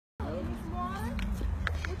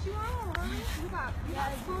you on, honey? You got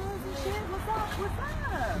spoons and shit. What's up? What's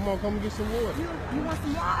up? Come on, come and get some water. You want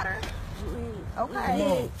some water?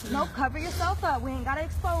 Okay. No, cover yourself up. We ain't gotta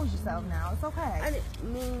expose yourself now. It's okay.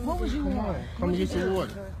 What would you want? Come and get some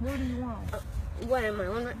water. What do you want? What am I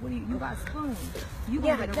on? What do you got spoons? You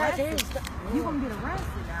gonna get arrested. You gonna get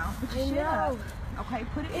arrested now. Put your shit up. Okay,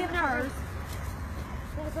 put it in purse.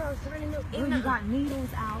 That's what I was trying to do. You got needles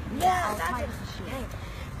out. Yeah, all that's types of shit. Hey,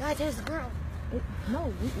 that's his girl.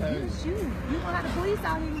 No, it's you. You gonna have the police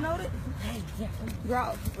out here, you know that? Hey, yeah.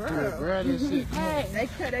 Girl. Grab this shit. Hey.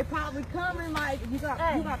 They probably coming like you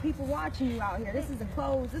got people watching you out here. This is a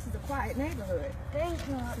quiet neighborhood. Thank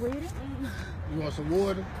you, sweetie. You want some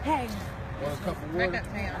water? Hey. Want a cup of water? Back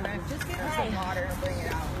up, ma'am. Just get her some water and bring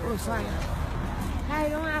it out. Oh, sorry. Hey,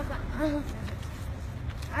 don't have to.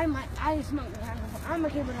 I smoke. I'm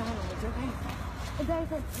gonna keep it 100 with you, okay? They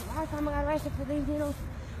said last time I got arrested for these needles,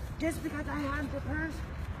 just because I have the purse,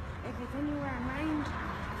 if it's anywhere in range,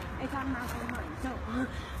 it's on my money. So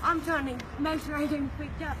I'm trying to make sure I get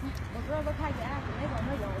picked up. But girl, look how you acting. They gonna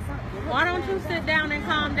know you're something. Why don't you sit down and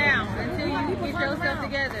calm down until you get yourself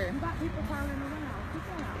together? You got people turning around. Keep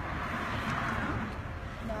going.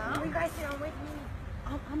 No. You guys sit on with me.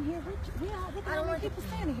 I'm here with you. Look at how many people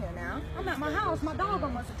standing here now. I'm at my house. My dog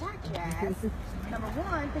almost attacked your ass. Number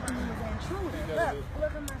one, thinking you was an intruder.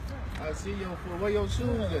 Look at my foot. I see your foot. Where your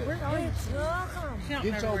shoes at?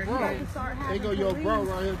 Get your bro. There go your bro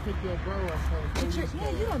right here. Pick your bro up.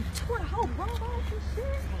 Yeah, you done tore the whole bro off and shit.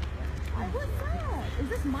 Like, what's that? Is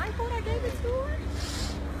this my fault I gave it to her?